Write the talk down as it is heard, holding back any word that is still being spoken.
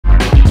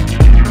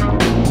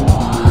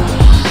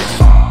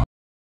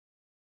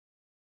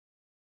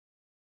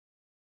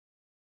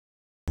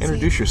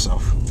Introduce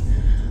yourself.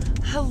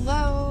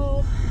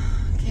 Hello,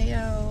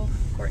 KO,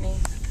 Kortney,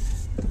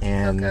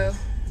 And Coco.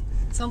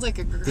 Sounds like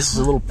a girl. This is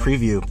a little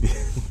preview.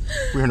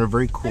 We're in a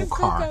very cool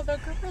car. Coco, the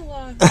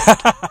gorilla.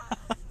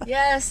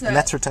 Yes. And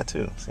that's her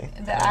tattoo. See?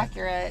 The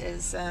Acura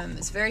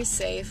is very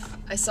safe.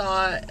 I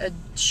saw a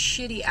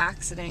shitty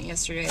accident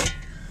yesterday.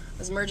 I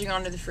was merging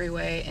onto the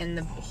freeway, and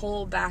the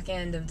whole back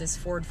end of this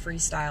Ford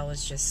Freestyle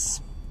was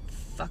just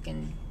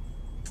fucking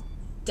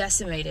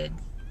decimated.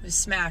 It was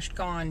smashed,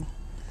 gone.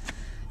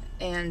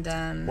 And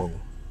Whoa.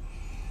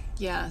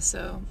 yeah,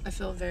 so I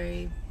feel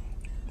very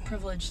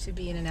privileged to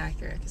be in an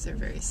Acura because they're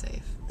very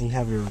safe. And you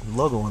have your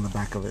logo on the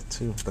back of it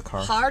too, the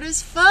car. Hard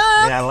as fuck.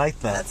 Yeah, I like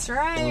that. That's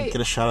right. We'll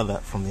get a shot of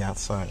that from the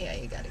outside. Yeah,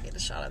 you gotta get a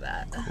shot of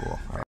that. Cool.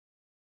 All right.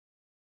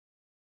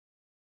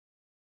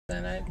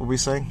 Then What were we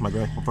saying?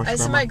 I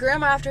said my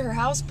grandma, after her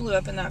house blew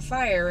up in that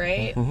fire,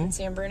 right, Mm-hmm. in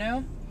San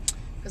Bruno,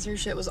 because her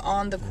shit was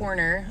on the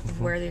corner of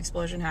where the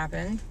explosion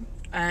happened.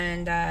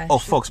 And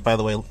folks, by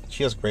the way,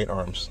 she has great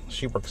arms.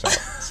 She works out.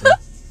 So.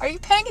 Are you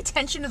paying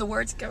attention to the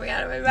words coming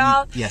out of my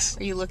mouth? Yes.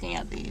 Are you looking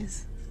at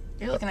these?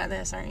 You're looking at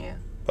this, aren't you?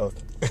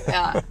 Both.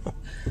 Yeah.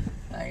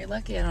 You're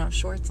lucky I don't have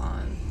shorts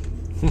on.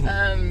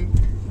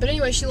 But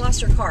anyway, she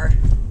lost her car,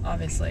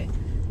 obviously.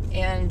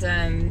 And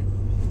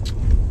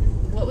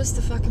what was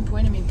the fucking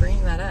point of me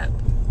bringing that up?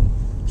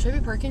 Should I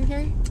be parking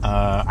here?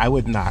 I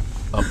would not.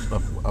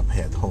 Up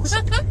ahead. Hold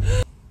on.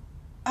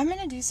 I'm going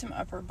to do some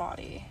upper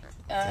body.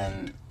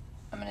 I'm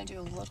going to do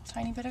a little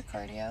tiny bit of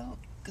cardio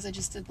because I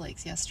just did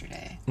legs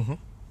yesterday. Mm-hmm.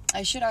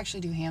 I should actually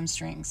do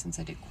hamstrings since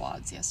I did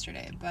quads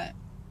yesterday, but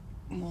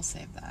we'll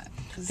save that.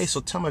 Hey,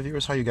 so tell my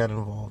viewers how you got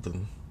involved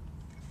in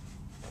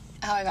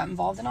how I got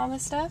involved in all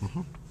this stuff?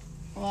 Mm-hmm.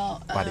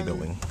 Well,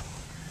 bodybuilding.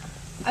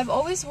 I've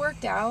always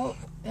worked out.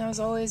 I was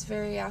always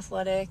very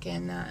athletic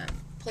and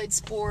played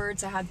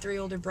sports. I had 3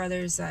 older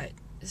brothers that,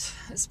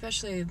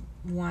 especially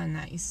one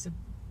that used to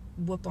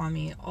whoop on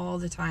me all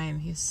the time.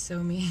 He was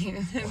so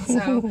mean. And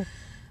so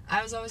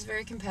I was always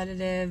very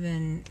competitive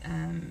and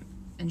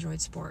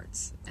enjoyed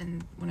sports.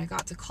 And when I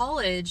got to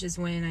college is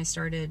when I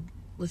started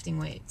lifting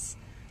weights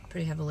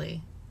pretty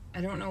heavily.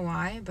 I don't know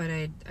why, but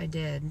I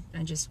did.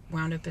 I just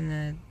wound up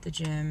in the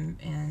gym,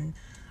 and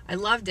I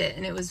loved it.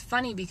 And it was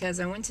funny because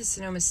I went to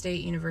Sonoma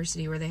State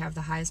University, where they have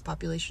the highest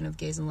population of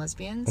gays and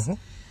lesbians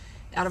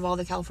out of all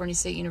the California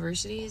state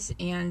universities.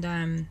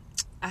 And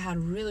I had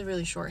really,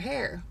 really short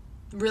hair.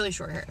 Really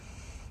short hair.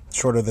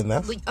 Shorter than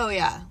that? Oh,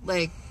 yeah.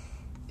 Like,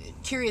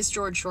 Curious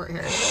George short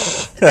hair.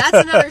 That's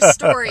another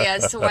story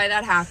as to why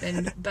that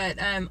happened. But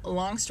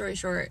long story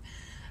short,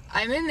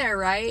 I'm in there,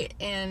 right?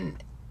 And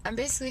I'm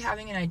basically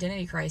having an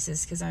identity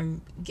crisis because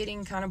I'm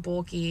getting kind of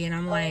bulky. And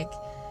I'm like,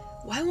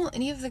 why won't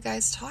any of the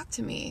guys talk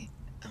to me?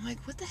 I'm like,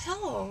 what the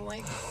hell?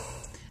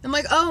 I'm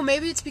like, oh,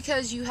 maybe it's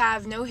because you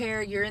have no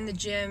hair, you're in the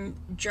gym,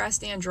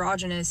 dressed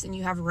androgynous, and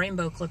you have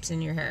rainbow clips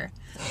in your hair.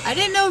 I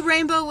didn't know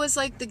rainbow was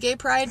like the gay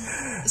pride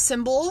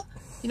symbol.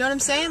 You know what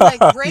I'm saying?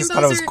 Like, rainbows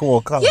thought it was cool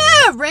color.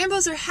 Yeah,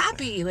 rainbows are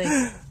happy. Like,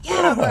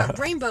 yeah, but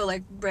rainbow,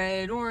 like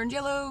red, orange,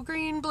 yellow,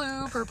 green,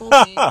 blue, purple,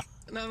 pink.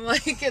 And I'm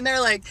like, and they're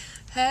like,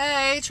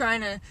 hey,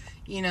 trying to,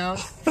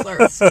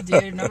 flirt with the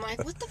dude. And I'm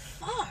like, what the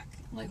fuck?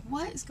 Like,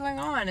 what is going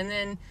on? And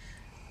then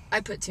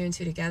I put 2 and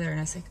 2 together, and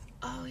I was like,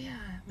 oh yeah,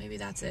 maybe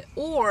that's it.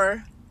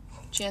 Or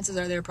chances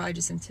are they're probably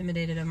just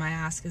intimidated of my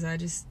ass because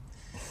I'd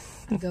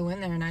go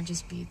in there and I'd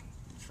just be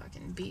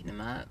fucking beating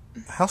them up.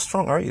 How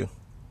strong are you?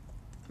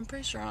 I'm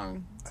pretty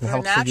strong. And For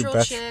a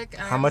natural chick.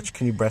 How much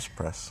can you bench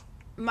press?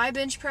 My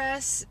bench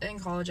press in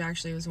college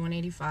actually was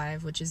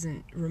 185, which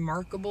isn't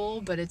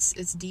remarkable, but it's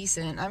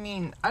decent. I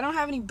mean, I don't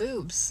have any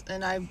boobs,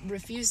 and I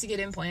refuse to get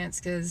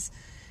implants because,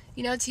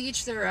 to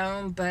each their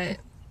own, but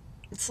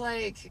it's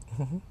like,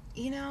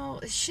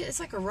 shit, it's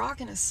like a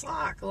rock and a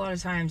sock a lot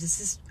of times. It's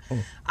just,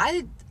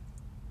 I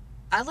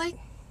like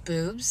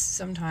boobs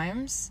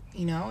sometimes,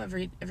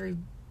 every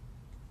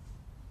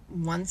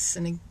once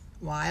in a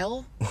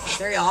while,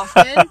 very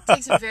often.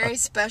 Takes a very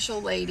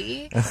special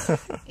lady.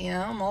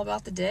 I'm all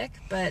about the dick,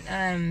 but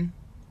did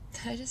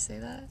I just say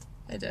that?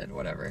 I did,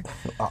 whatever.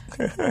 I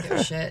don't give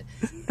a shit.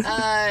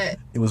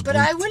 It was but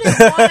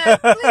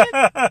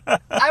bleeped.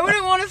 I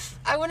wouldn't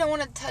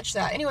want to touch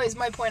that. Anyways,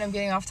 my point, I'm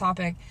getting off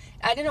topic.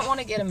 I didn't want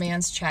to get a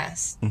man's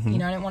chest. I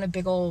didn't want a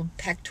big old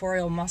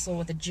pectoral muscle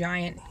with a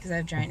giant, because I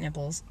have giant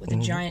nipples, with a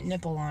giant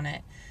nipple on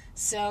it.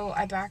 So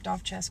I backed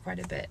off chest quite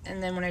a bit.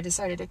 And then when I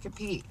decided to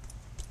compete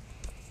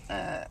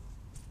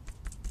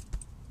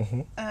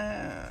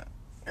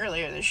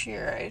earlier this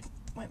year, I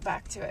went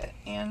back to it,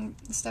 and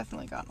it's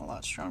definitely gotten a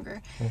lot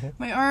stronger.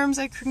 My arms,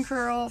 I can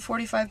curl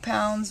 45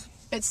 pounds.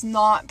 It's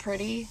not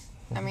pretty.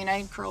 I mean,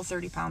 I curl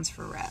 30 pounds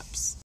for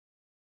reps.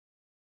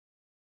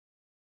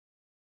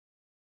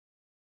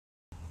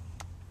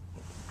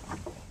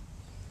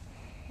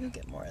 You'll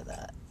get more of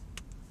that.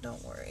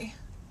 Don't worry.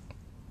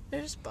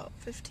 There's about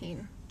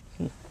 15.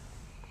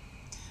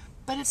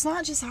 But it's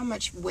not just how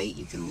much weight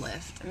you can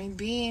lift. I mean,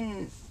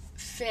 being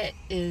fit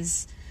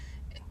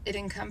it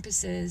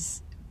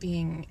encompasses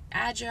being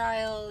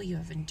agile, you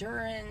have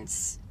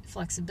endurance,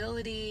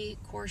 flexibility,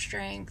 core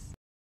strength,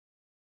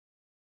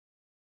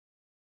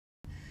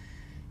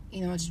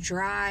 you know, it's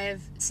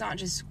drive. It's not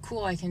just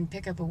cool, I can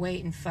pick up a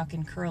weight and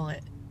fucking curl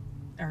it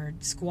or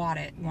squat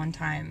it one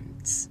time.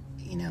 It's,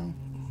 you know.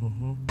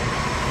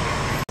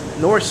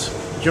 Norse,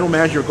 General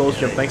Manager of Gold's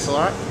Gym, thanks a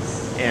lot.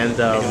 And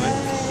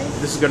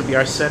this is going to be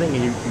our setting,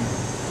 and you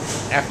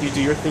after you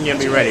do your thing, you'll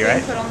be ready,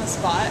 right? Put on the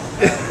spot.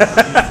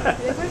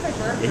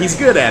 Yeah, he's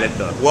good at it,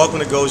 though. Welcome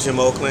to Gold's Gym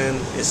Oakland.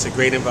 It's a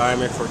great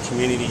environment for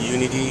community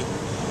unity,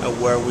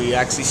 where we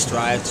actually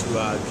strive to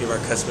give our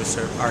customers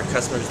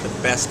the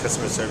best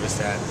customer service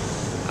that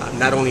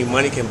not only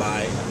money can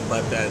buy,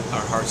 but that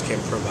our hearts can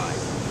provide.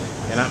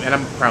 And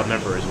I'm a proud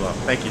member as well.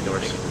 Thank you,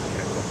 Doris.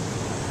 Okay, cool.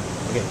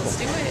 Okay, cool. Let's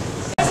do it.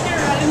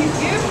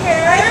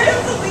 I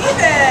couldn't believe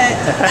it.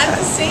 At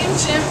the same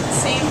gym at the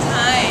same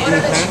time. What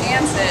are the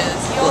chances?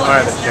 You'll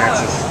What are the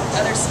chances?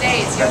 Other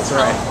states. That's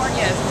right.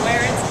 California is where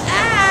it's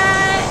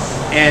at.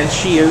 And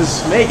she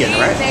is Megan,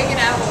 right?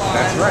 Megan Avalon.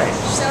 That's right.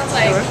 She sounds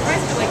like,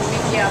 reminds me of like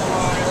Mickey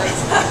Avalon or like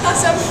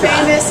some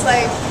famous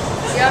like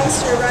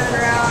youngster running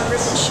around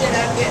ripping shit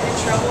up, getting in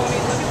trouble. I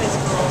mean, look at this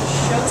girl,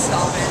 show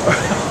stopping.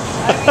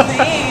 I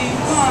mean,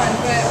 come on,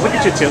 but Look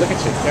at you too. Look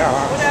at you. Yeah.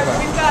 whatever.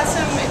 We've got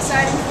some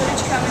exciting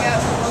footage coming up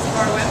from both of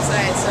our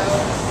websites, so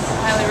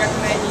I highly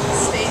recommend you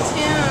stay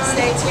tuned.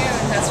 Stay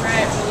tuned. That's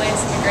right, for the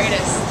latest and the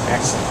greatest.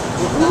 Excellent.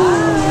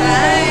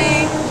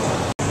 Hi.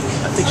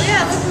 I think Oh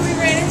yeah, look who we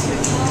ran into.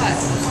 Hot.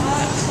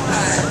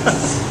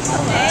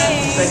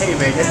 Hey. Say hey,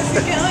 Megan. How's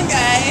it going,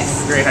 guys?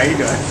 Great. How you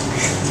doing?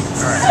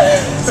 All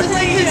right. It's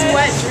like his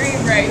wet dream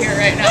right here,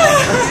 right now.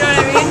 You know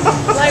what I mean?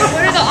 Like,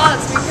 what are the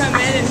odds we come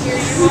in and here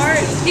you are?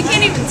 He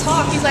can't even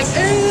talk. He's like,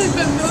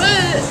 but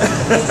what?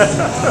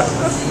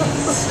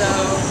 So,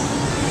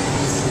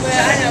 but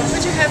I don't know.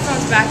 Put your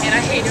headphones back in.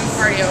 I hate doing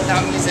cardio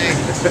without music.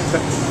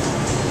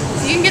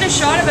 You can get a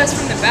shot of us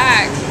from the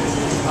back.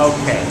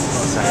 Okay.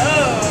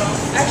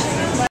 Oh, actually,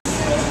 no.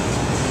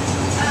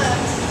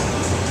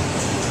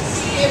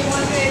 If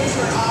one day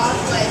we're off,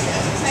 like,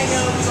 I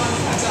know we're going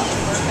to talk about the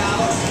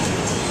workout.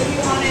 If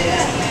you wanted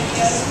any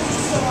ideas, we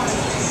still want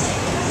to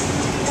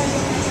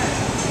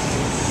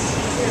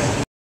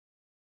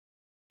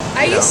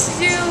I used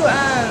to do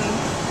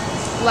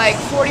like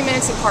 40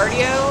 minutes of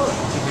cardio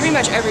pretty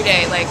much every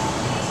day. Like,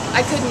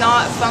 I could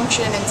not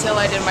function until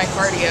I did my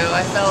cardio.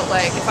 I felt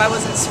like if I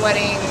wasn't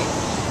sweating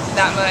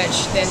that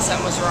much, then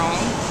something was wrong.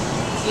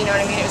 You know what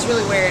I mean? It was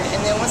really weird.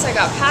 And then once I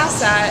got past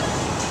that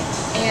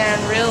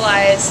and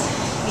realized,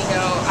 you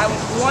know, I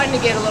wanted to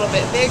get a little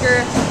bit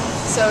bigger,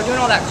 so doing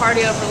all that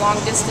cardio for long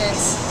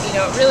distance, you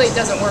know, it really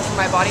doesn't work for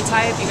my body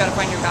type. You got to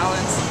find your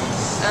balance.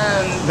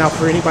 Now,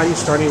 for anybody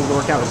starting to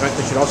work out,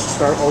 they should also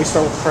always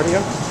start with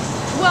cardio?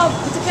 Well,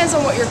 it depends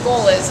on what your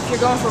goal is. If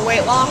you're going for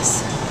weight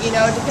loss, you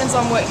know, it depends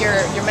on what your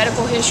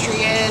medical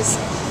history is,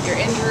 your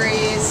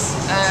injuries,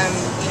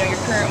 you know, your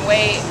current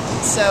weight.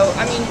 So,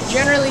 I mean,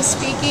 generally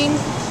speaking,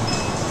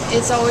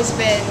 it's always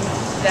been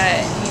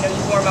that, you know,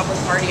 you warm up with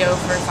cardio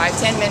for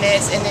 5-10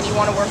 minutes, and then you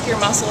want to work your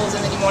muscles,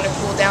 and then you want to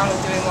cool down with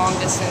doing long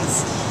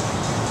distance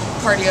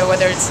cardio,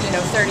 whether it's, you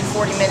know,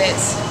 30-40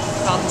 minutes,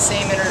 about the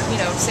same,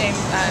 same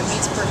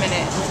beats per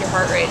minute with your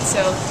heart rate. So,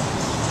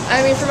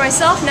 I mean, for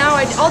myself now,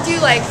 I'll do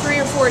like 3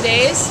 or 4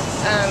 days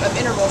of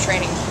interval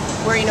training,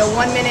 where, you know,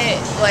 1 minute,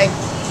 like,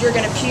 you're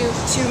gonna puke,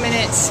 2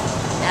 minutes,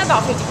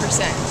 about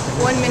 50%.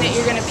 1 minute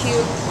you're gonna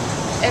puke,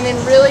 and then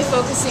really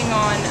focusing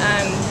on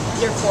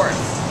your core.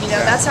 You know,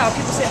 that's how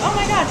people say, oh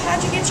my God, how'd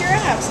you get your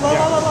abs? La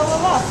la la la la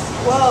la.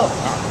 Well,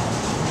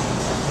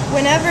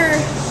 whenever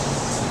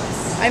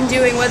I'm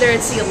doing, whether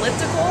it's the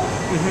elliptical,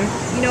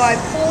 you know, I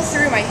pull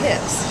through my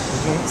hips.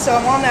 So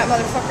I'm on that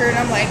motherfucker and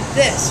I'm like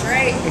this,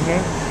 right?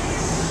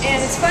 And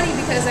it's funny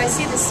because I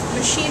see this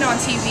machine on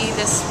TV,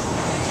 this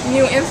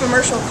new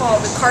infomercial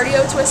called the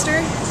cardio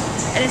twister.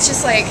 And it's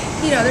just like,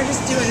 you know, they're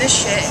just doing this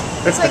shit.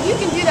 It's like you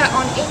can do that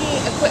on any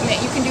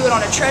equipment. You can do it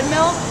on a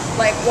treadmill,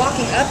 like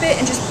walking up it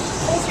and just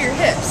pull through your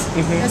hips.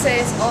 And say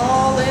it's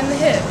all in the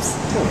hips.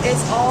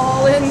 It's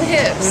all in the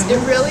hips. It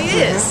really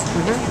is.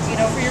 You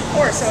know, for your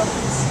core. So,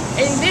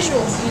 and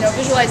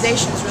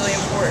visualization is really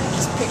important.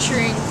 Just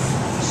picturing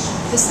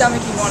the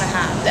stomach you want to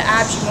have, the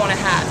abs you want to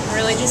have, and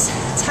really just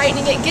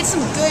tightening it. Get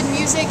some good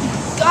music. You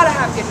gotta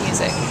have good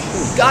music.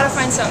 You gotta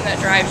find something that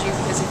drives you,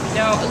 because if you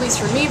don't, at least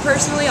for me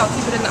personally, I'll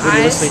keep it in the What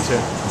are you eyes. listening to?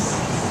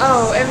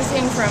 Oh,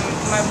 everything from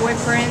my boy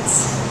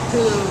Prince,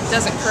 who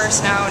doesn't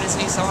curse now in his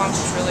new songs,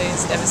 which really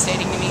is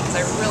devastating to me because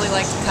I really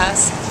like to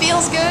cuss.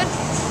 Feels good.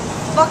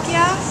 Fuck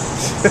yeah.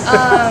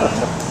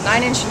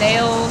 9 Inch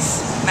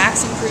Nails,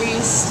 Maxi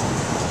Priest,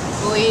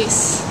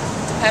 Police,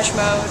 Depeche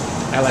Mode.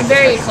 I like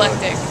very Depeche Mode.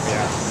 eclectic.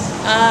 Yeah.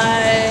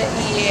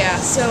 Yeah.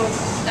 So,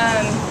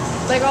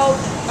 like I'm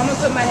gonna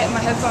put my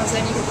headphones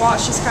in. You can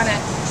watch just kind of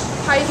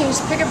how you can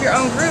just pick up your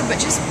own groove,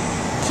 but just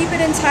keep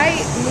it in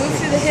tight, move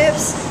through the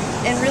hips,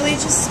 and really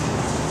just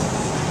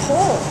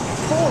pull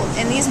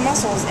in these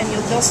muscles, and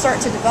they'll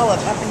start to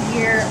develop up in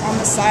here on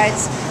the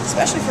sides,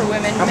 especially for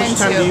women. How men much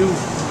time too. do you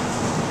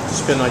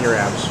spend on your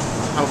abs?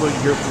 How about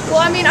your? Well,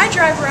 I mean, I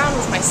drive around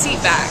with my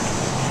seat back,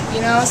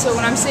 you know, so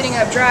when I'm sitting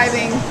up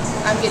driving,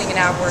 I'm getting an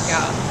ab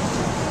workout.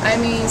 I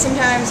mean,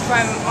 sometimes if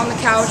I'm on the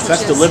couch, So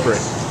that's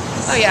deliberate.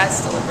 Oh yeah, it's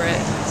deliberate.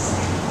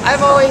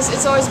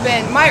 It's always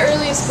been, my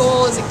earliest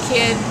goal as a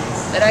kid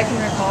that I can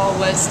recall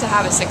was to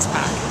have a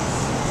six-pack.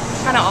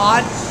 Kind of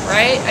odd,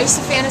 right? I used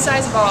to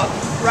fantasize about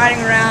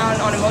riding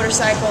around on a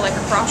motorcycle like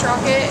a crotch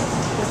rocket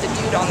with the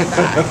dude on the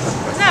back.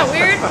 Isn't that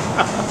weird?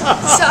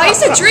 So I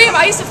used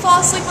to fall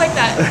asleep like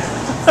that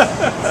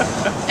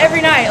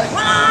every night. Like,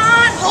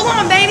 hold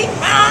on, baby.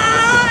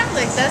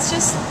 Like,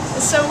 it's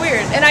so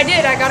weird. And I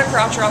got a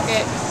crotch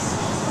rocket.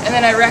 And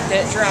then I wrecked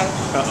it drunk.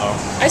 Uh-oh.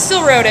 I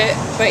still rode it,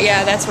 but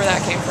yeah, that's where that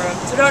came from.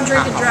 So don't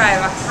drink and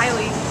drive. I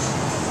highly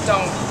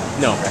don't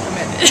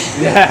recommend it.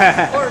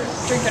 Or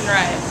drink and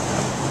ride.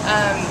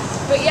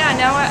 But yeah,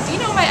 now,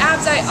 my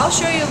abs, I'll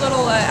show you a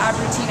little ab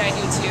routine I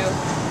do too,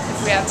 if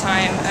we have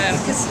time.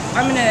 Because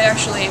I'm going to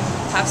actually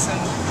have some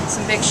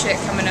big shit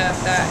coming up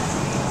that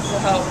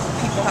will help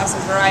people have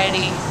some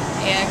variety.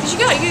 And because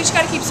you just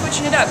got to keep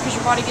switching it up because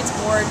your body gets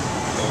bored.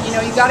 You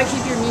got to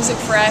keep your music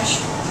fresh.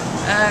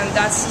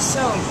 That's just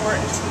so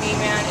important to me,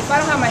 man. If I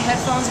don't have my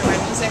headphones or my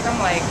music,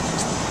 I'm like,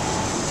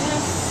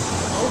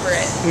 over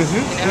it.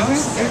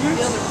 Just gotta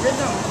feel the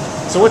rhythm.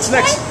 So what's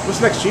next?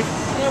 What's next, Chief?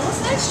 Yeah, what's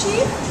next,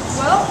 Chief?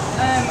 Well,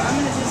 I'm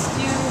gonna just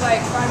do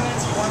like 5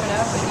 minutes of warming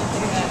up, and you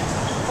can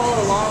follow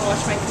along,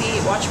 watch my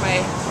feet, watch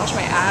my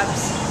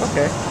abs.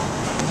 Okay.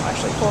 I'll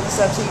actually pull this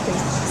up so you can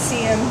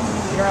see them.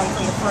 Get around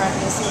from the front and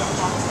you'll see what I'm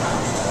talking about.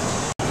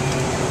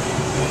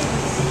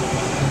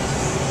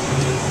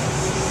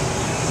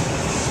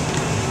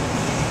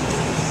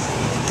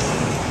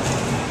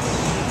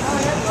 I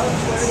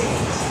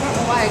don't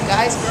know why,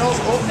 guys, girls,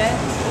 old men,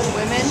 old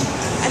women,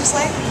 I just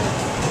like to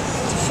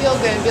feel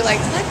good and be like,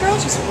 did that girl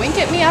just wink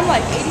at me? I'm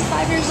like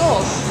 85 years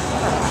old.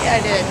 Yeah,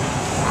 I did.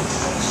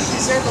 She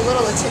deserved a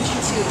little attention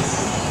too.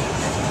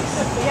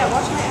 But yeah,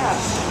 watch my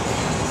abs.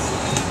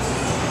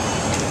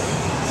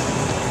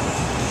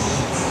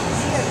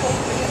 See, I pulled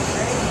the hips,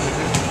 right?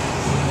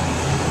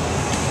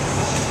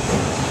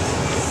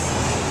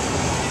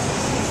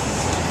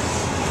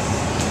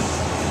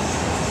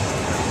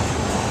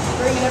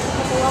 Bring it up a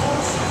couple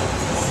levels.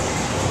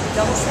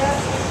 Double step.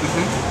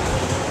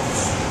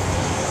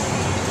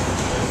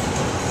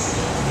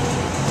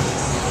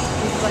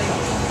 Like,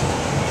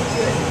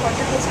 do it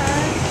quadruple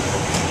time.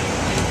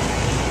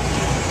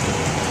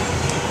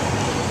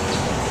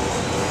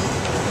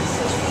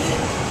 Switch feet.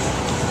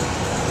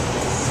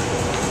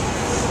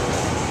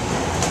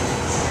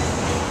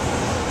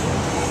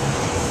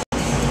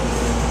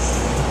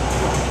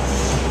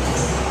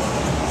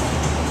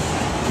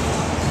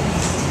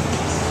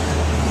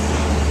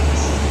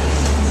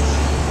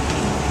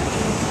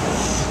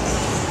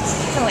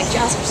 Like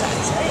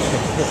jazzercise, right?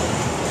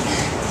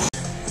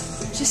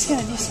 Just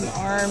gonna do some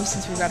arms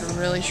since we've got a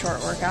really short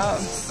workout.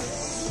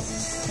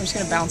 I'm just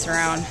gonna bounce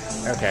around.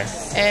 Okay.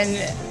 And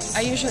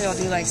I usually will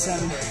do like some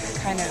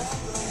kind of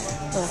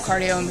little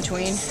cardio in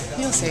between.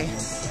 You'll see.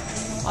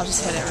 I'll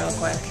just hit it real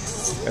quick.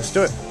 Let's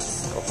do it.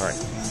 Go for it.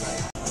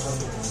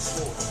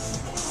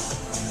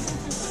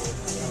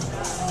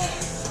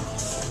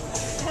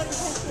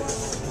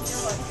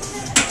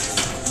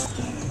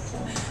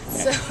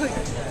 So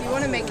you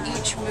want to make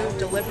each move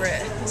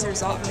deliberate. These are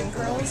Zottman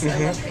curls. I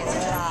love these a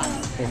lot.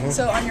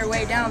 So on your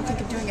way down, think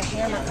of doing a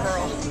hammer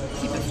curl.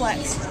 Keep it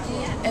flexed.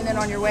 And then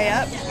on your way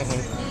up,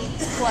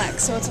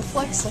 flex. So it's a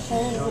flex the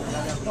whole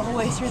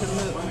way through the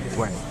move.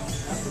 Right.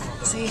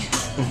 See?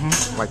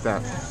 Like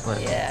that.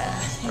 Right. Yeah.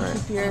 And Right.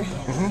 keep your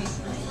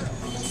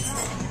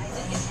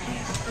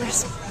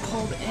wrist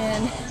pulled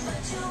in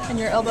and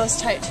your elbows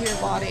tight to your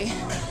body.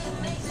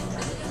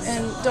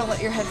 And don't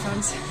let your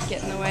headphones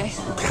get in the way.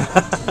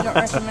 I don't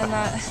recommend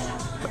that.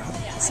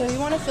 So you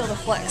want to feel the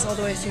flex all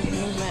the way through the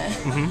movement.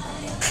 And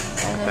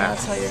then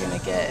that's how you're going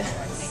to get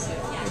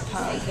your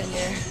pump and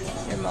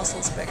your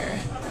muscles bigger.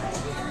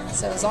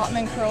 So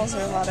Zottman curls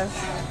are a lot of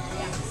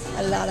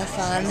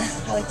fun.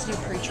 I like to do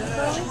preacher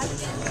curls.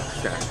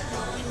 Okay.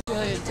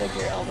 Really dig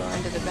your elbow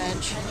into the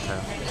bench.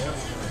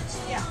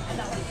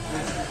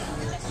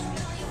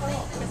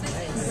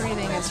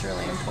 Breathing is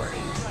really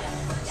important.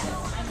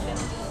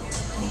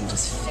 You can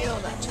just feel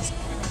that just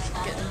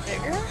getting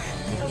bigger,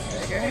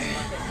 bigger,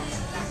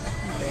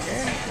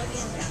 bigger.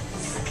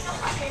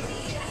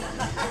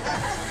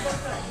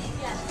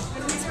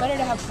 It's better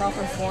to have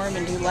proper form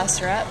and do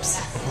less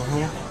reps.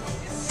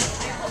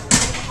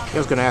 I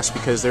was going to ask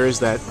because there is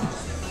that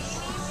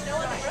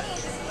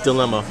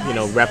dilemma,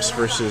 reps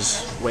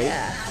versus weight.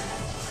 Yeah.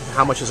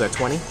 How much is that,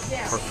 20?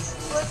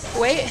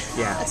 Weight?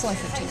 Yeah. That's only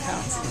 15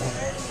 pounds.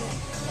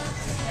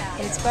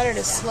 But it's better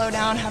to slow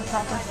down, have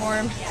proper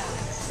form,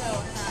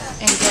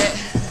 and get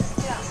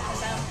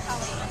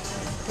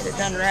it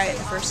done right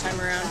the first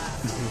time around.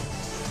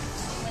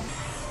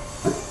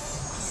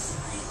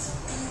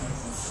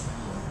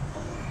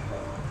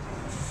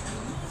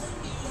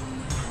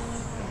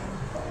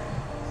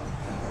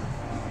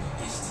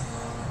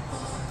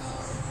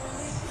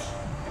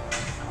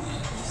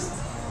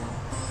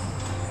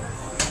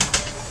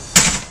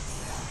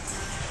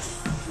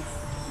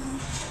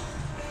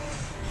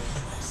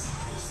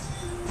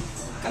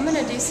 I'm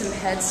gonna do some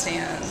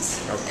headstands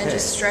and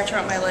just stretch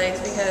out my legs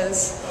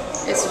because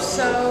It's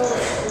so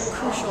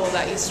crucial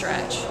that you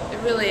stretch. It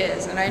really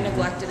is, and I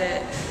neglected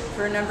it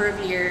for a number of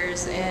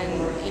years.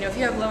 And you know, if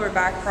you have lower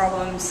back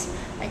problems,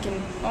 I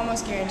can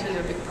almost guarantee you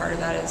a big part of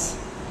that is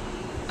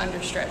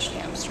understretched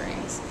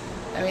hamstrings.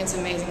 I mean, it's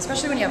amazing,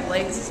 especially when you have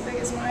legs as big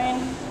as mine.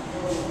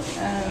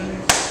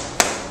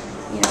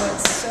 You know,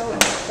 it's so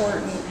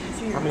important.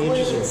 How many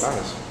inches are your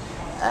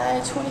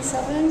thighs?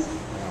 27.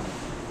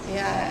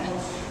 Yeah,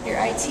 and your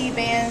IT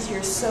bands,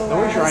 your psoas. Now,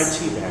 where's your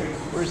IT band?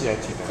 Where's the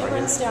IT band? It Right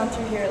runs here? down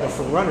through here. Now,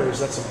 for runners,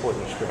 that's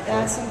important to stretch.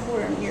 That's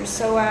important. Your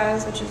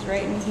psoas, which is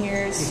right in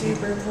here, is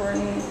super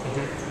important.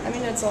 I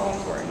mean, it's all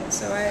important.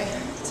 So I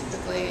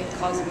typically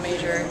cause a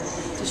major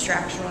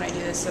distraction when I do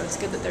this, so it's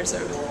good that there's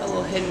a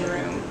little hidden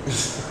room.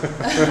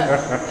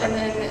 And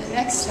then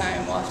next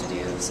time we'll have to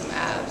do some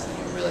abs, and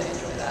you'll really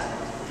enjoy that.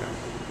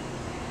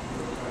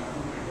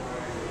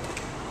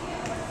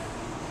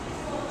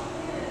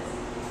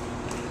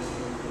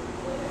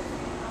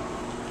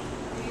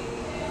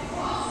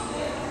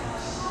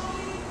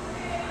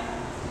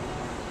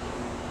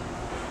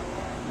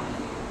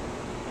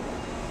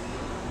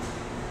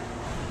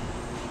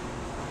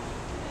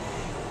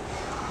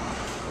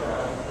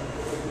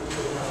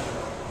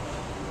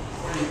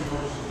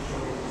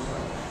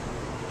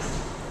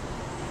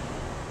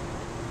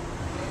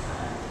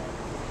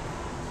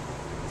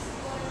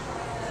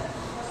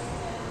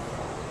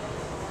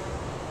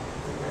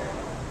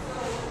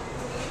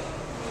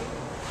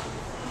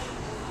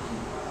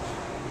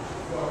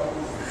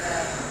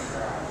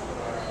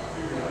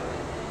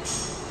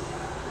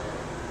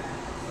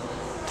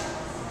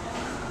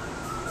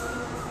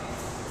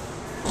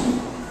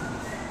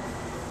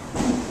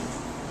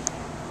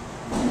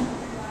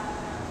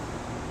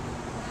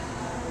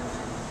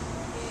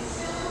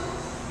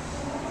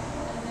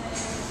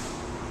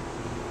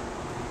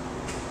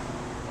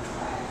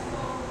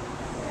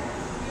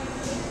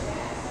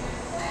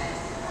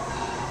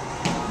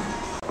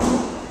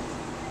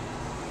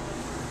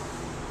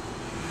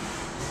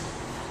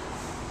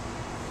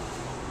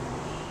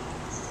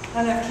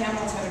 I don't have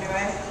camel toe, do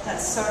I?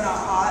 That's so not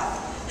hot.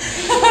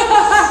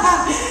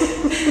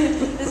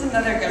 This is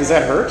another good one. Does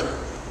that hurt?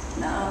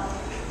 No.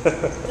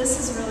 This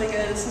is really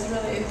good. This is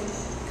really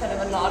kind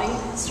of a naughty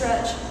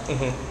stretch.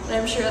 And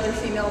I'm sure other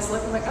females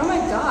look and like, oh my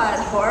god,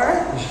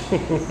 whore.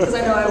 Because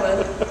I know I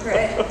would,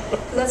 right?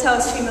 Because that's how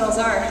us females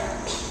are.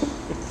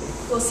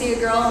 We'll see a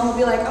girl and we'll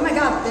be like, oh my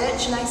god,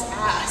 bitch, nice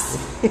ass.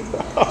 She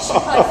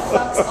probably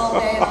fucks all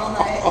day and all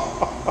night.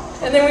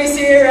 And then we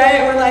see her, right?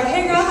 And we're like,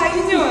 hey girl, how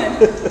you doing?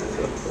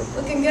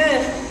 Looking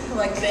good. I'm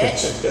like,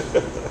 bitch.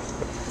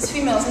 Us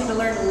females need to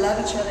learn to love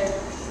each other.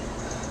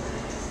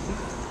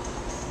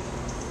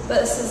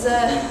 But this is,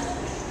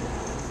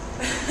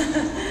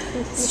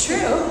 it's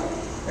true,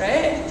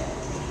 right?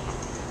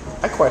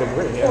 I quite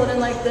agree, yeah. Pull it in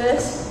like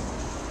this.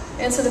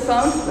 Answer the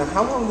phone. Now,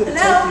 how long did it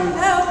take Hello, you?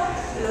 hello,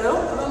 hello,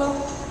 hello.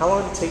 How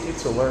long did it take you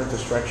to learn to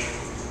stretch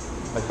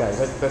like that?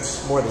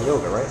 That's more than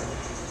yoga, right?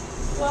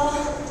 Well,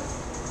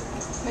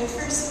 my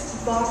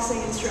first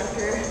boxing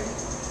instructor,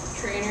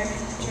 trainer,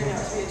 turned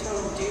out to be a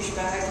total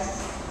douchebag.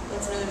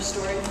 That's another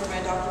story for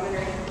my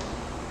documentary.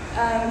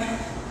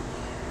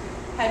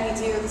 Had me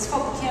do, it's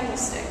called the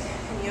candlestick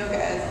in yoga,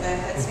 the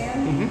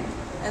headstand.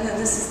 And then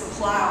this is the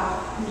plow,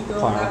 and you go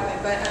that way.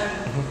 But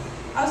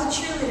I was a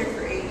cheerleader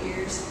for 8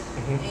 years.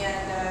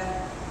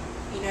 And,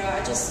 you know, I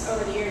just,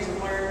 over the years,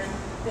 have learned,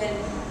 been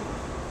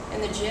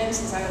in the gym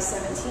since I was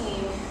 17,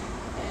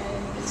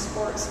 and in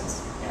sports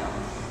since, you know,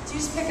 so you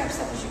just pick up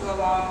stuff as you go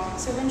along.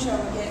 So eventually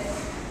I'm going to get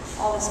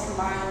all this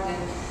combined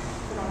and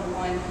put on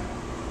one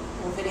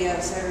little video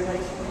so everybody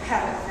can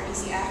have it for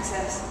easy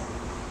access.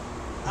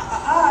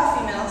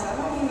 Females, I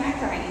don't mean that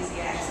kind of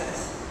easy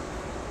access.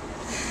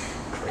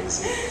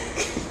 Crazy.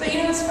 But you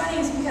know what's funny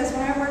is because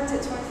when I worked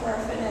at 24 Hour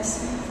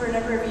Fitness for a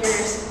number of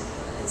years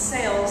in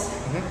sales,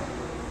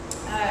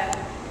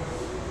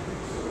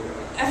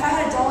 if I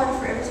had $1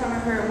 for every time I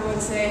heard a woman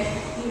say,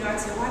 you know, I'd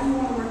say, why do you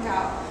want to work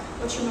out?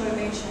 What's your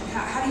motivation?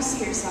 How do you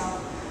see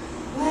yourself?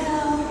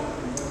 Well,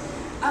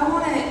 I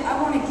want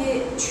to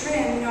get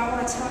trim, you know, I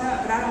want to tone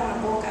up, but I don't want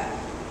to bulk up.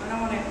 I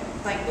don't want to,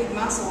 like, big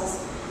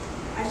muscles.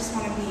 I just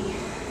want to be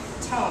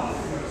toned,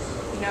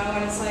 you know,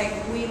 and it's like,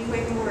 we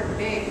equate the word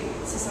big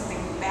to something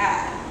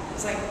bad.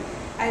 It's like,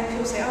 I have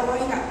people say, oh, well,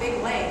 you got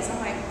big legs. I'm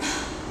like,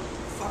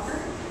 fucker.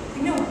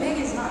 You know, big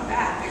is not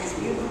bad, big is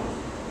beautiful.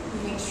 You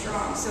being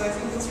strong. So I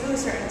think it's really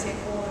starting to take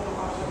hold, and a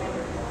lot of women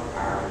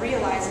are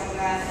realizing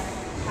that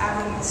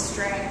having this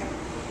strength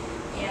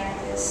and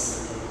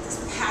this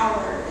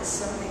power is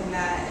something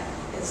that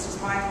is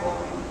just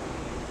mind-blowing.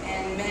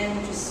 And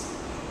men just,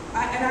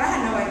 I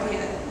had no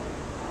idea.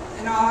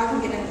 And I can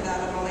get into that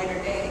on a later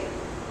date,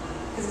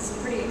 because it's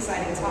a pretty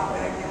exciting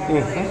topic, and I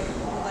really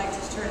would like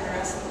to turn the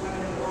rest of the women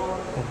in the world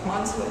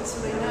onto it so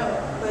they know.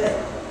 But,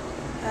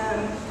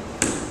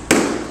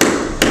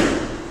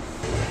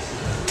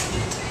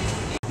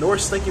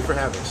 Norris, thank you for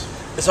having us.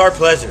 It's our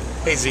pleasure.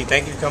 Hey Z,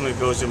 thank you for coming to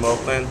Goes Gym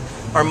Oakland.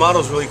 Our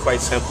model is really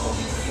quite simple.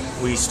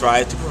 We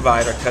strive to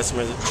provide our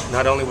customers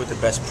not only with the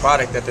best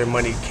product that their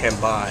money can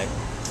buy,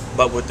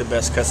 but with the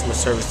best customer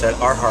service that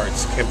our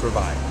hearts can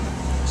provide.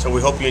 So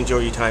we hope you enjoy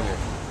your time here.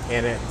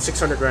 And at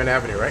 600 Grand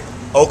Avenue, right?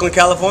 Oakland,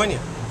 California.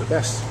 The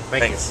best.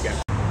 Thanks. You.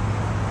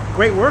 Yeah.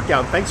 Great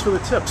workout. Thanks for the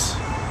tips.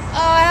 Oh,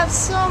 I have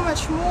so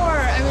much more.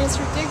 I mean, it's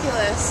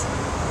ridiculous.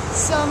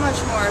 So much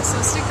more. So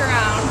stick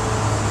around.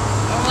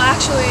 And we'll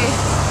actually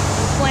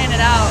plan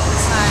it out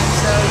this time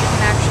so you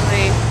can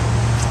actually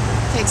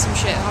take some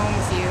shit home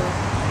with you.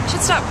 I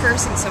should stop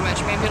cursing so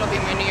much. Maybe it'll be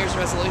my New Year's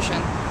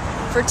resolution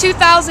for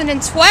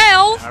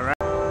 2012. All right.